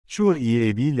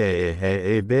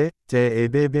Şur-i-e-bi-l-e-h-e-b,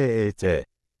 t-e-b-b-e-t.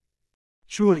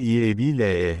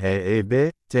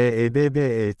 Şur-i-e-bi-l-e-h-e-b,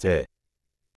 t-e-b-b-e-t.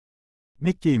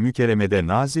 Mekke-i Mükerreme'de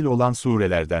nazil olan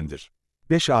surelerdendir.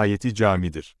 5 ayeti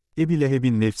camidir. Ebu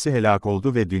Leheb'in nefsi helak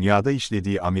oldu ve dünyada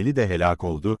işlediği ameli de helak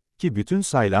oldu, ki bütün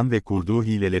sayılan ve kurduğu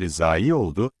hileleri zayi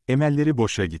oldu, emelleri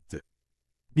boşa gitti.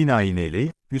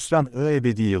 Binaenaleyh, hüsran-ı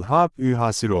ebediyil hâb-ü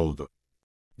hasir oldu.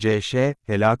 C.Ş.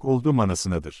 helak oldu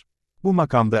manasınadır. Bu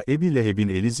makamda Ebu Leheb'in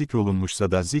eli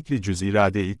zikrolunmuşsa da zikri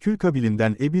cüz-irade-i kül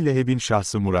kabilinden Ebu Leheb'in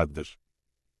şahsı muraddır.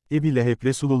 Ebu Leheb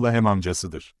Resulullah'ın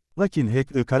amcasıdır. Lakin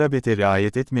hek-ı karabete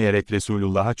riayet etmeyerek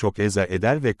Resulullah'a çok eza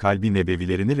eder ve kalbi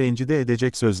nebevilerini rencide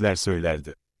edecek sözler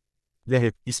söylerdi.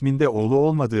 Leheb, isminde oğlu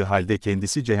olmadığı halde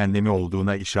kendisi cehennemi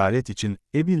olduğuna işaret için,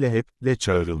 Ebu Leheb'le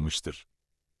çağrılmıştır.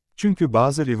 Çünkü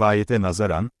bazı rivayete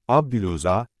nazaran,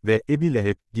 Abdüluzza ve Ebu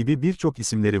Leheb gibi birçok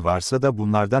isimleri varsa da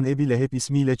bunlardan Ebu Leheb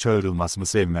ismiyle çağrılmaz mı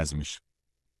sevmezmiş.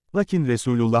 Lakin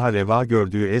Resulullah'a reva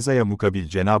gördüğü ezaya mukabil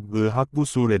Cenab-ı Hak bu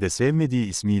surede sevmediği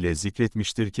ismiyle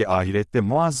zikretmiştir ki ahirette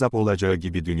muazzap olacağı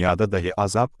gibi dünyada dahi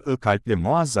azap-ı kalple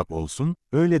muazzap olsun,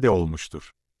 öyle de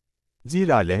olmuştur.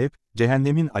 Zira Leheb,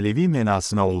 cehennemin alevi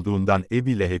menasına olduğundan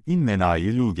Ebu Leheb'in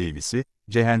menayı lugevisi,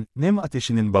 cehennem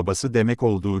ateşinin babası demek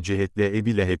olduğu cihetle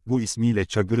Ebu Leheb bu ismiyle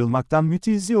çağrılmaktan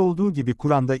mütizzi olduğu gibi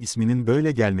Kur'an'da isminin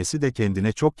böyle gelmesi de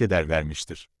kendine çok keder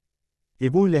vermiştir.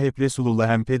 Ebu Leheb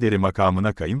Resulullah'ın pederi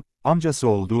makamına kayım, amcası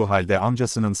olduğu halde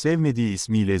amcasının sevmediği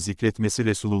ismiyle zikretmesi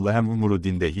Resulullah'ın umuru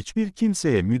dinde hiçbir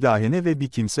kimseye müdahene ve bir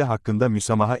kimse hakkında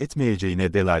müsamaha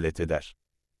etmeyeceğine delalet eder.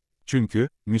 Çünkü,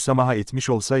 müsamaha etmiş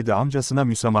olsaydı amcasına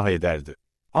müsamaha ederdi.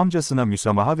 Amcasına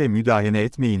müsamaha ve müdahene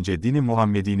etmeyince dini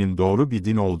Muhammedi'nin doğru bir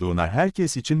din olduğuna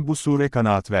herkes için bu sure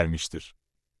kanaat vermiştir.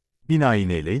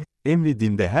 Binaenaleyh, emri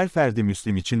dinde her ferdi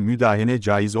Müslim için müdahene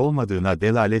caiz olmadığına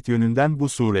delalet yönünden bu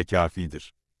sure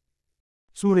kâfidir.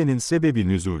 Surenin sebebi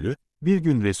nüzulü, bir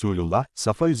gün Resulullah,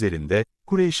 Safa üzerinde,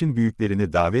 Kureyş'in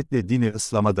büyüklerini davetle dini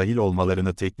İslam'a dahil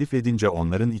olmalarını teklif edince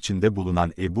onların içinde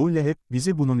bulunan Ebu Leheb,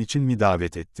 bizi bunun için mi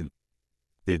davet ettin?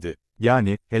 Dedi.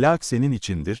 Yani, helak senin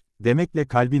içindir, demekle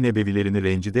kalbi nebevilerini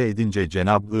rencide edince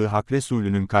Cenab-ı Hak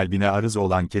Resulünün kalbine arız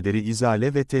olan kederi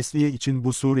izale ve tesliye için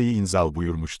bu sureyi inzal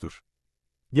buyurmuştur.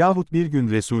 Yahut bir gün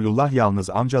Resulullah yalnız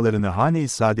amcalarını hane-i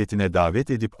saadetine davet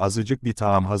edip azıcık bir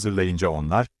taam hazırlayınca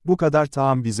onlar, bu kadar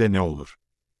taam bize ne olur?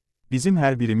 Bizim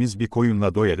her birimiz bir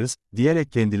koyunla doyarız,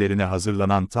 diyerek kendilerine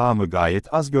hazırlanan taamı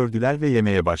gayet az gördüler ve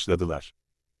yemeye başladılar.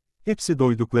 Hepsi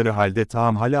doydukları halde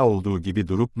taam hala olduğu gibi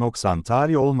durup noksan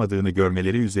tarih olmadığını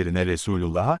görmeleri üzerine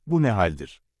Resulullah'a, bu ne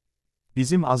haldir?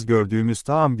 Bizim az gördüğümüz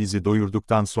taam bizi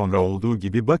doyurduktan sonra olduğu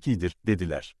gibi bakidir,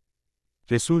 dediler.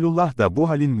 Resulullah da bu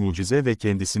halin mucize ve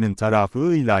kendisinin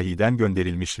tarafı-ı ilahiden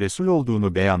gönderilmiş Resul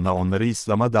olduğunu beyanla onları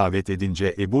İslam'a davet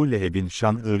edince Ebu Leheb'in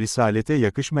şan-ı risalete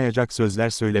yakışmayacak sözler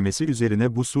söylemesi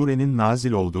üzerine bu surenin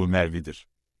nazil olduğu mervidir.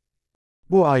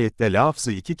 Bu ayette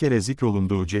lafzı 2 kere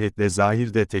zikrolunduğu cihetle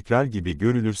zahirde tekrar gibi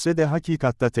görülürse de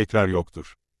hakikatta tekrar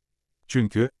yoktur.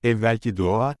 Çünkü, evvelki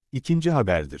dua, ikinci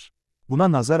haberdir.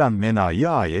 Buna nazaran menayı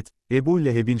ayet, Ebu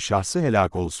Leheb'in şahsı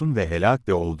helak olsun ve helak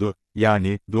de oldu,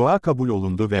 yani, dua kabul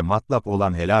olundu ve matlap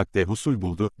olan helak de husul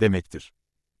buldu, demektir.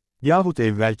 Yahut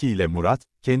evvelki ile murat,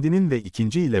 kendinin ve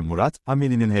ikinci ile murat,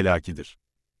 amelinin helakidir.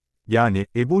 Yani,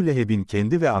 Ebu Leheb'in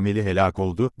kendi ve ameli helak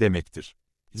oldu, demektir.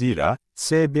 Zira,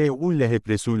 Ebu Leheb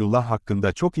Resulullah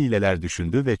hakkında çok hileler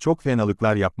düşündü ve çok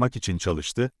fenalıklar yapmak için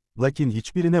çalıştı, lakin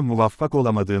hiçbirine muvaffak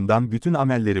olamadığından bütün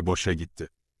amelleri boşa gitti.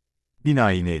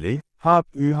 Binaenaleyh,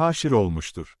 hâb-ü haşir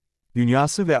olmuştur.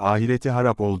 Dünyası ve ahireti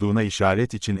harap olduğuna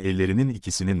işaret için ellerinin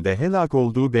ikisinin de helak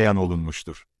olduğu beyan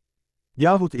olunmuştur.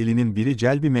 Yahut elinin biri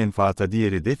celbi menfaata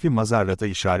diğeri defi mazarrata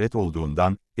işaret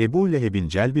olduğundan, Ebu Leheb'in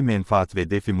celbi menfaat ve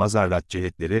defi mazarrat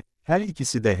cihetleri, her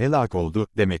ikisi de helak oldu,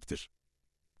 demektir.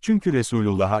 Çünkü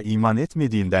Resulullah'a iman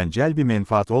etmediğinden celbi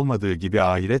menfaat olmadığı gibi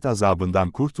ahiret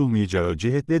azabından kurtulmayacağı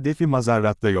cihetle defi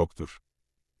mazarrat da yoktur.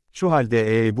 Şu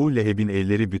halde Ebu Leheb'in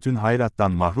elleri bütün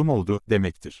hayrattan mahrum oldu,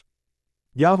 demektir.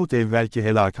 Yahut evvelki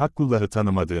helak Hakkullah'ı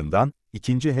tanımadığından,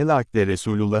 ikinci helak de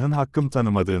Resulullah'ın hakkım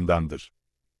tanımadığındandır.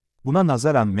 Buna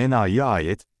nazaran menayı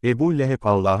ayet, Ebu Leheb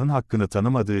Allah'ın hakkını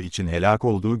tanımadığı için helak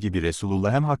olduğu gibi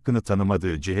Resulullah'ın hakkını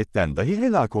tanımadığı cihetten dahi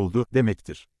helak oldu,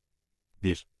 demektir.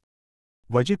 1.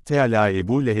 Vacip Teala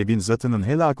Ebu Leheb'in zatının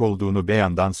helak olduğunu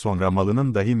beyandan sonra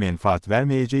malının dahi menfaat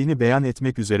vermeyeceğini beyan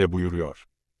etmek üzere buyuruyor.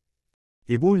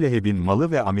 Ebu Leheb'in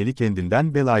malı ve ameli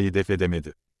kendinden belayı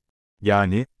defedemedi.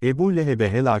 Yani, Ebu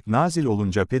Leheb'e helak nazil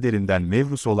olunca pederinden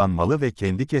mevrus olan malı ve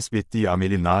kendi kesbettiği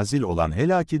ameli nazil olan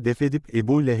helaki defedip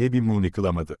Ebu Leheb'i muni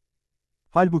kılamadı.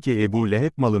 Halbuki Ebu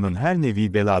Leheb malının her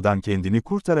nevi beladan kendini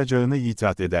kurtaracağını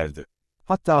itaat ederdi.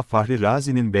 Hatta Fahri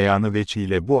Razi'nin beyanı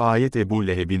veçhiyle bu ayet Ebu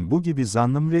Leheb'in bu gibi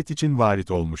zannımret için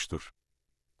varit olmuştur.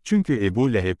 Çünkü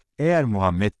Ebu Leheb, eğer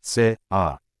Muhammed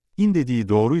s.a.'in dediği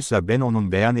doğruysa ben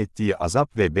onun beyan ettiği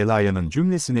azap ve belayanın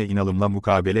cümlesine inalımla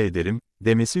mukabele ederim,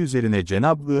 demesi üzerine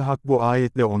Cenab-ı Hak bu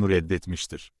ayetle onu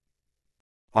reddetmiştir.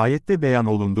 Ayette beyan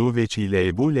olunduğu veçhiyle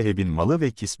Ebu Leheb'in malı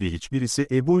ve kisbi hiçbirisi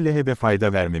Ebu Leheb'e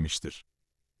fayda vermemiştir.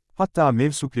 Hatta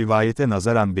mevsuk rivayete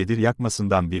nazaran Bedir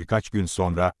yakmasından birkaç gün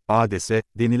sonra, Adese,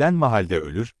 denilen mahalde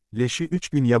ölür, leşi 3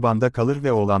 gün yabanda kalır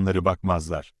ve oğlanları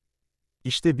bakmazlar.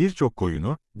 İşte birçok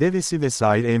koyunu, devesi ve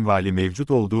sair envali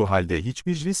mevcut olduğu halde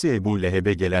hiçbirisi Ebu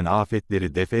Leheb'e gelen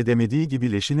afetleri def edemediği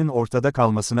gibi leşinin ortada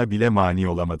kalmasına bile mani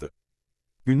olamadı.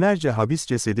 Günlerce habis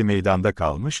cesedi meydanda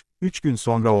kalmış, 3 gün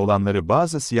sonra oğlanları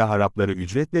bazı siyah Arapları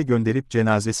ücretle gönderip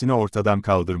cenazesini ortadan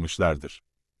kaldırmışlardır.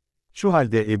 Şu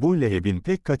halde Ebu Leheb'in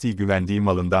pek kati güvendiği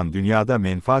malından dünyada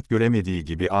menfaat göremediği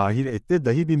gibi ahirette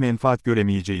dahi bir menfaat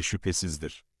göremeyeceği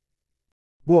şüphesizdir.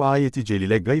 Bu ayeti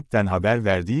celile gayipten haber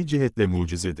verdiği cihetle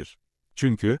mucizedir.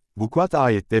 Çünkü, vukuat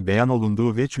ayette beyan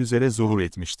olunduğu veç üzere zuhur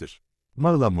etmiştir.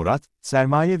 Mağla murat,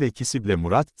 sermaye ve kisible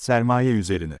murat, sermaye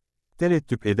üzerine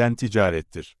tereddüt eden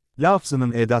ticarettir.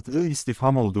 Lafzının edat-ı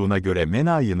istifham olduğuna göre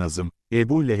menâ-i nazım,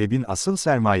 Ebu Leheb'in asıl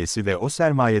sermayesi ve o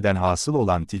sermayeden hasıl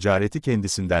olan ticareti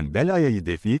kendisinden belayayı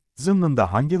defi,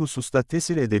 zımnında hangi hususta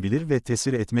tesir edebilir ve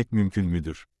tesir etmek mümkün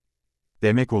müdür?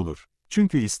 Demek olur.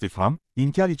 Çünkü istifham,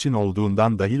 inkar için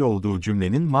olduğundan dahil olduğu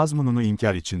cümlenin mazmununu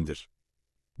inkar içindir.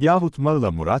 Yahut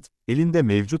mağla murat, elinde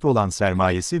mevcut olan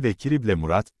sermayesi ve kirible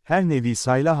murat, her nevi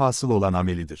sayla hasıl olan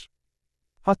amelidir.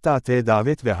 Hatta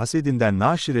tedavet ve hasedinden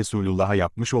naş-ı Resulullah'a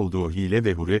yapmış olduğu hile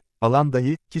ve huri, alan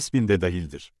dahi, kisbinde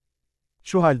dahildir.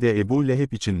 Şu halde Ebu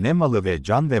Leheb için ne malı ve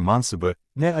can ve mansıbı,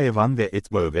 ne hayvan ve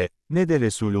etbağı ve, ne de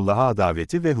Resulullah'a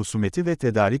adaveti ve husumeti ve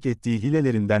tedarik ettiği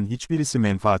hilelerinden hiçbirisi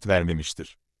menfaat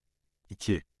vermemiştir.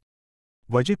 2.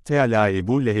 Vacip Teala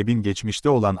Ebu Leheb'in geçmişte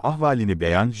olan ahvalini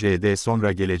beyan j.d.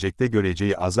 sonra gelecekte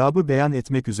göreceği azabı beyan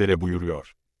etmek üzere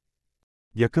buyuruyor.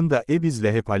 Yakında Ebiz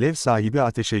Leheb alev sahibi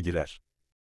ateşe girer.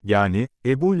 Yani,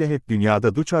 Ebu Leheb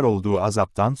dünyada duçar olduğu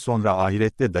azaptan sonra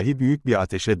ahirette dahi büyük bir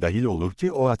ateşe dahil olur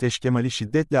ki o ateş kemali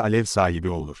şiddetle alev sahibi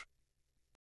olur.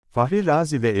 Fahri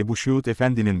Razi ve Ebu Şuud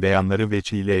Efendi'nin beyanları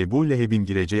veçhiyle Ebu Leheb'in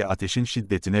gireceği ateşin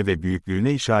şiddetine ve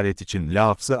büyüklüğüne işaret için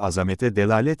lafz-ı azamete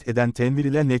delalet eden tenvir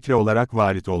ile nekre olarak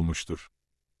varit olmuştur.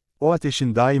 O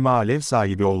ateşin daima alev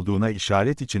sahibi olduğuna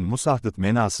işaret için musahdıt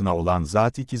menasına olan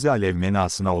zat-ı ikizi alev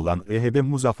menasına olan Leheb'e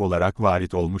muzaf olarak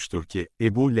varit olmuştur ki,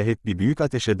 Ebu Leheb bir büyük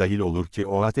ateşe dahil olur ki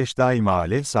o ateş daima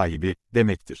alev sahibi,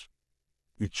 demektir.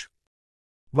 3.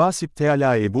 Vasip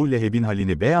Teala Ebu Leheb'in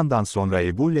halini beyandan sonra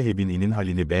Ebu Leheb'in inin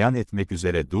halini beyan etmek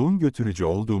üzere doğum götürücü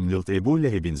olduğum Lılt Ebu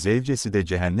Leheb'in zevcesi de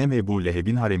cehennem Ebu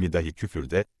Leheb'in haremi dahi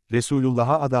küfürde,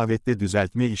 Resulullah'a adavette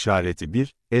düzeltme işareti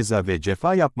 1, eza ve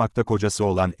cefa yapmakta kocası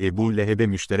olan Ebu Leheb'e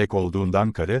müşterek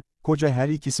olduğundan karı, koca her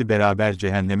ikisi beraber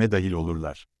cehenneme dahil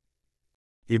olurlar.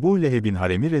 Ebu Leheb'in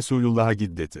haremi Resulullah'a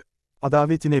giddeti.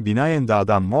 Adavetine binaen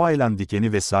dağdan muaylan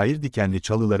dikeni ve sair dikenli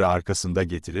çalıları arkasında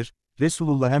getirir,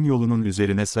 Resulullah hem yolunun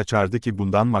üzerine saçardı ki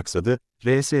bundan maksadı,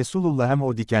 Resulullah hem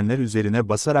o dikenler üzerine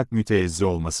basarak müteezzi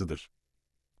olmasıdır.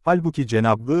 Halbuki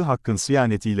Cenab-ı Hakk'ın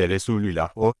siyanetiyle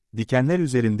Resulullah o, dikenler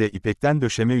üzerinde ipekten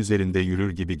döşeme üzerinde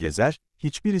yürür gibi gezer,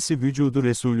 hiçbirisi vücudu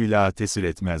Resulullah'a tesir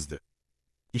etmezdi.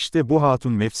 İşte bu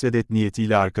hatun mefsedet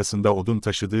niyetiyle arkasında odun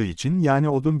taşıdığı için yani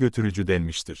odun götürücü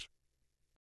denmiştir.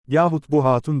 Yahut bu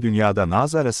hatun dünyada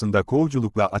naz arasında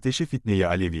kovuculukla ateşi fitneyi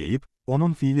aleviyeyip,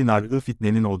 onun fiili nar-ı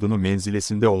fitnenin odunu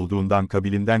menzilesinde olduğundan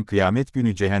kabilinden kıyamet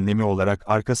günü cehennemi olarak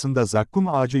arkasında zakkum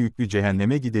ağacı yüklü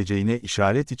cehenneme gideceğine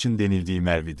işaret için denildiği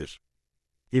mervidir.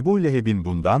 Ebu Leheb'in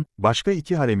bundan, başka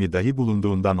 2 haremi dahi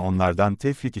bulunduğundan onlardan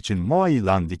tefrik için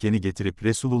muaylan dikeni getirip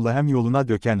Resulullah'ın yoluna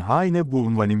döken haine bu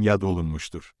unvanim yad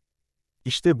olunmuştur.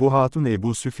 İşte bu hatun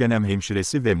Ebu Süfyanem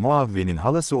hemşiresi ve Muavve'nin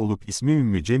halası olup ismi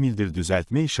Ümmü Cemil'dir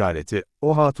düzeltme işareti,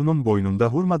 o hatunun boynunda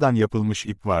hurmadan yapılmış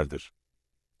ip vardır.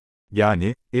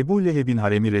 Yani, Ebu Leheb'in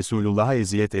haremi Resulullah'a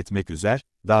eziyet etmek üzer,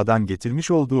 dağdan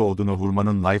getirmiş olduğu odunu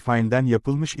hurmanın layfainden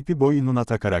yapılmış ipi boynuna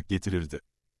takarak getirirdi.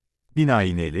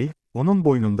 Binaenaleyh, onun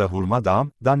boynunda hurma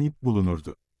dağdan ip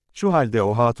bulunurdu. Şu halde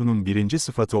o hatunun birinci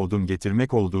sıfatı odun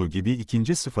getirmek olduğu gibi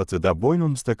ikinci sıfatı da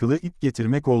boynunda takılı ip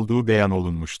getirmek olduğu beyan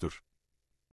olunmuştur.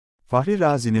 Fahri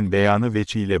Razi'nin beyanı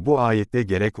veçhiyle bu ayette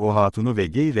gerek o hatunu ve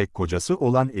geyrek kocası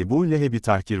olan Ebu Leheb'i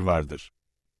tahkir vardır.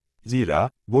 Zira,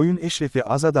 boyun eşrefi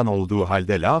azadan olduğu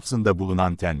halde lafzında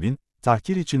bulunan tenvin,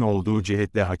 tahkir için olduğu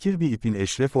cihetle hakir bir ipin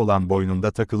eşref olan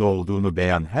boynunda takılı olduğunu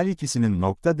beyan her ikisinin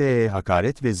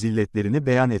hakaret ve zilletlerini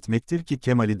beyan etmektir ki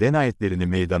kemali denayetlerini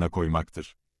meydana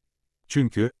koymaktır.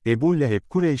 Çünkü, Ebu Leheb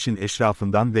Kureyş'in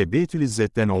eşrafından ve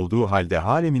Beytülizzet'ten olduğu halde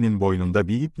hareminin boynunda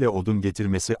bir iple odun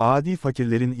getirmesi adi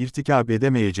fakirlerin irtikab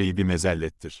edemeyeceği bir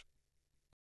mezellettir.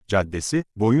 Caddesi,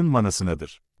 boyun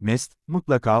manasınadır. Mest,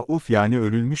 mutlaka uf yani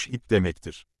örülmüş ip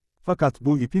demektir. Fakat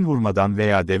bu ipin hurmadan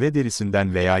veya deve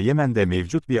derisinden veya Yemen'de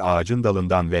mevcut bir ağacın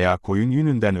dalından veya koyun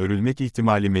yününden örülmek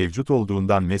ihtimali mevcut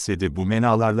olduğundan mesedi bu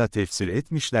menalarla tefsir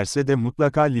etmişlerse de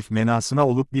mutlaka lif menasına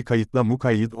olup bir kayıtla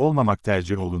mukayyid olmamak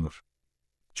tercih olunur.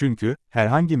 Çünkü,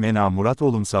 herhangi mena murat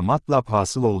olunsa matlab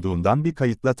hasıl olduğundan bir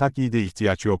kayıtla takyide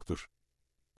ihtiyaç yoktur.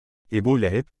 Ebu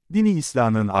Leheb, dini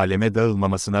İslam'ın aleme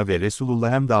dağılmamasına ve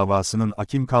Resulullah'ın davasının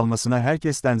akim kalmasına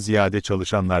herkesten ziyade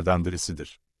çalışanlardan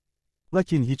birisidir.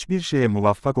 Lakin hiçbir şeye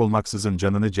muvaffak olmaksızın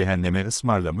canını cehenneme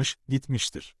ısmarlamış,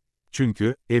 gitmiştir.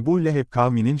 Çünkü, Ebu Leheb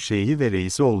kavminin şeyhi ve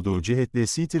reisi olduğu cihetle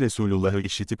Siti Resulullah'ı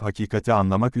işitip hakikati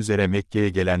anlamak üzere Mekke'ye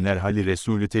gelenler hali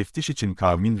Resulü teftiş için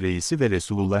kavmin reisi ve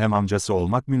Resulullah'ın amcası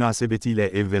olmak münasebetiyle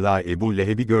evvela Ebu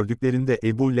Leheb'i gördüklerinde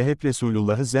Ebu Leheb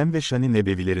Resulullah'ı zem ve şan-ı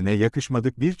nebevilerine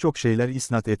yakışmadık birçok şeyler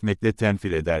isnat etmekle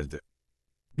tenfir ederdi.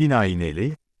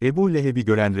 Binaenaleyh, Ebu Leheb'i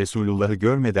gören Resulullah'ı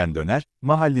görmeden döner,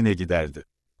 mahalline giderdi.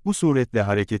 Bu suretle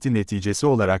hareketi neticesi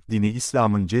olarak dini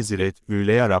İslam'ın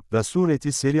Ceziret-ül Arab'da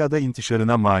sureti Seriya'da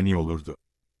intişarına mani olurdu.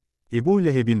 Ebu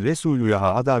Leheb'in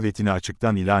Resulullah'a adavetini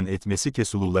açıktan ilan etmesi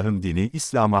Resulullah'ın dini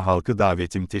İslam'a halkı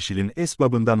davetim teşilin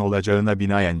esbabından olacağına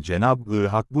binaen Cenab-ı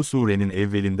Hak bu surenin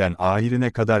evvelinden ahirine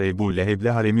kadar Ebu Leheb'le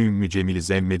haremi Ümmü Cemil'i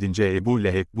zemmedince Ebu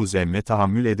Leheb bu zemme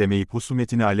tahammül edemeyip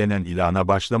husumetini alenen ilana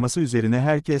başlaması üzerine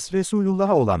herkes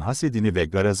Resulullah'a olan hasedini ve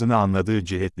garazını anladığı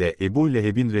cihetle Ebu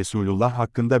Leheb'in Resulullah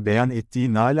hakkında beyan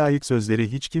ettiği nalayık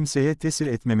sözleri hiç kimseye tesir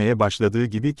etmemeye başladığı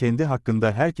gibi kendi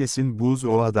hakkında herkesin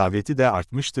buğz-u adaveti de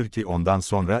artmıştır ki ondan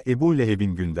sonra Ebu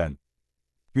Leheb'in günden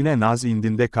güne naz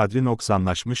indinde kadri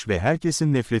noksanlaşmış ve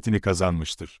herkesin nefretini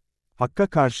kazanmıştır. Hakka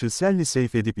karşı selli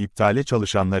seyf edip iptale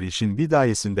çalışanlar işin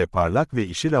bidayesinde parlak ve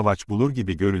işi ravaç bulur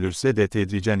gibi görülürse de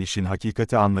tedricen işin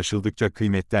hakikati anlaşıldıkça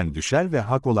kıymetten düşer ve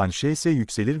hak olan şeyse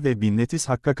yükselir ve binnetis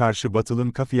hakka karşı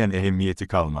batılın kafiyen ehemmiyeti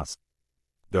kalmaz.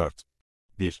 4.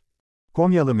 1.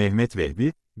 Konyalı Mehmet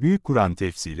Vehbi, Büyük Kur'an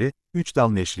Tefsiri, 3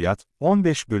 Dal Neşriyat,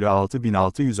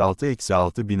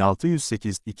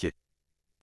 15/6606-6608 2.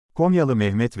 Konyalı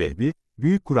Mehmet Vehbi,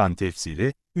 Büyük Kur'an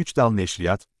Tefsiri, 3 Dal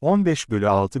Neşriyat,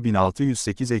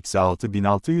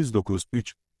 15/6608-6609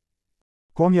 3.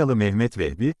 Konyalı Mehmet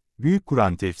Vehbi, Büyük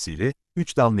Kur'an Tefsiri,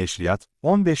 3 Dal Neşriyat,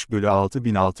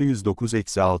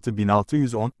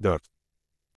 15/6609-6610 4.